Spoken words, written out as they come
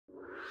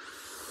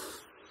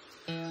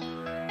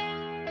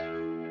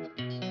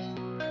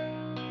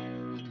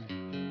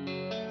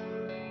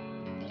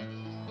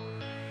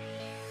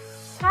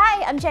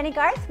Hi, I'm Jennie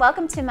Garth.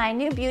 Welcome to my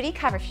NewBeauty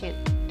cover shoot.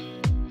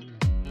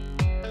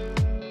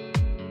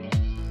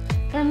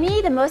 For me,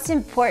 the most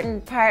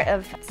important part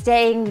of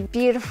staying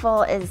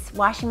beautiful is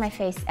washing my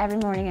face every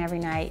morning, every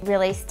night,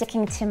 really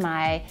sticking to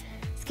my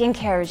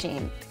skincare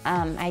regime.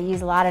 I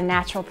use a lot of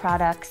natural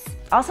products.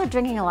 Also,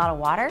 drinking a lot of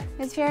water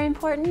is very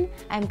important.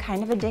 I'm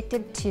kind of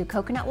addicted to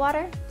coconut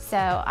water, so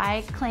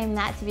I claim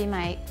that to be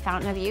my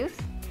fountain of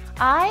youth.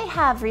 I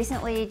have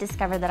recently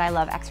discovered that I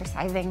love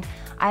exercising.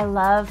 I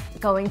love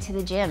going to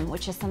the gym,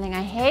 which is something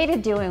I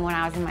hated doing when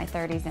I was in my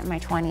 30s and my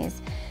 20s.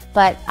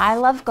 But I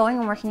love going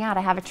and working out.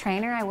 I have a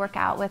trainer I work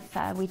out with.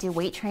 We do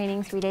weight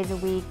training 3 days a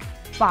week,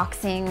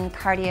 boxing,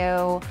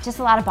 cardio, just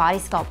a lot of body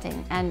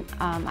sculpting. And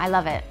I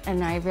love it.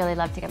 And I really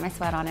love to get my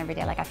sweat on every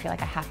day. Like I feel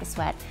like I have to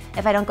sweat.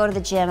 If I don't go to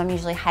the gym, I'm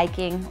usually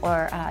hiking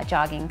or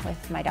jogging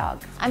with my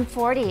dog. I'm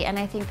 40 and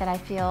I think that I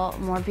feel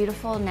more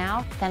beautiful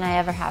now than I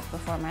ever have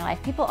before in my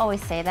life. People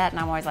always say that and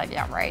I'm always like,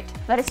 yeah, right.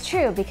 But it's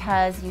true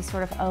because you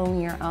sort of own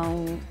your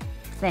own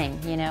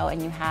thing, you know, and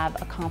you have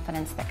a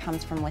confidence that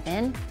comes from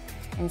within,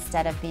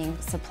 instead of being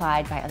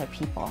supplied by other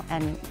people.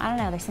 And I don't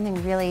know, there's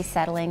something really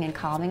settling and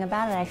calming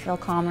about it. I feel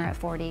calmer at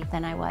 40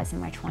 than I was in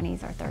my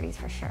 20s or 30s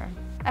for sure.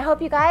 I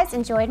hope you guys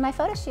enjoyed my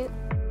photo shoot.